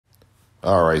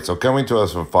All right, so coming to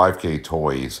us from 5K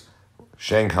Toys,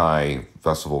 Shanghai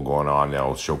Festival going on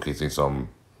now, showcasing some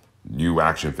new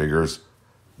action figures.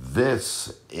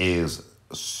 This is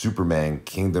Superman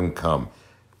Kingdom Come.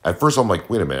 At first, I'm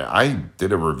like, wait a minute, I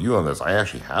did a review on this. I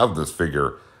actually have this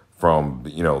figure from,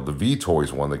 the V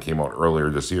Toys one that came out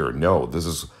earlier this year. No, this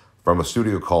is from a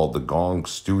studio called the Gong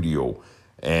Studio,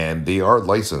 and they are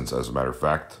licensed, as a matter of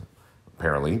fact,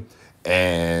 apparently.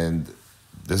 And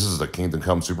this is the Kingdom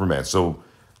Come Superman. So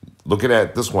looking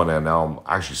at this one, and now I'm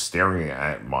actually staring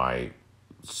at my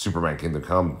Superman Kingdom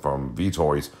Come from V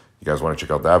Toys. You guys want to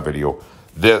check out that video?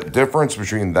 The difference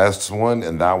between this one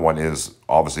and that one is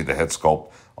obviously the head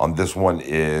sculpt. On this one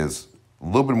is a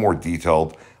little bit more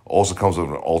detailed. Also comes with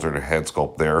an alternate head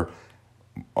sculpt there.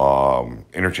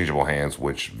 Interchangeable hands,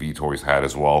 which V Toys had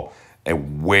as well,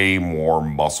 and way more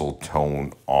muscle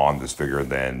tone on this figure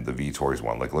than the V Toys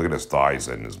one. Like, look at his thighs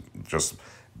and his just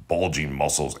bulging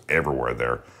muscles everywhere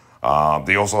there.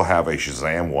 They also have a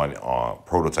Shazam one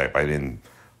prototype. I didn't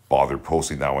bother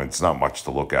posting that one. It's not much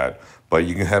to look at, but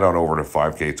you can head on over to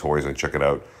 5K Toys and check it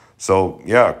out. So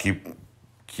yeah, keep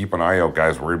an eye out,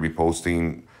 guys. We're gonna be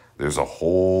posting. There's a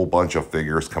whole bunch of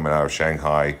figures coming out of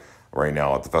Shanghai right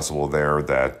now at the festival there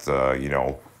that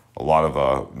a lot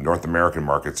of North American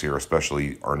markets here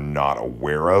especially are not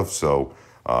aware of. So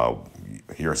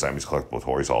here at Sammy's Collectible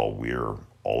Toys Hall, we're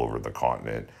all over the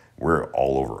continent. We're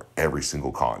all over every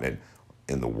single continent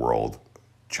in the world,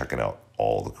 checking out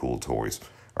all the cool toys.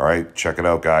 All right, check it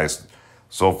out, guys.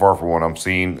 So far, from what I'm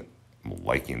seeing, I'm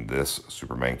liking this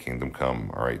Superman Kingdom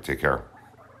Come. All right, take care.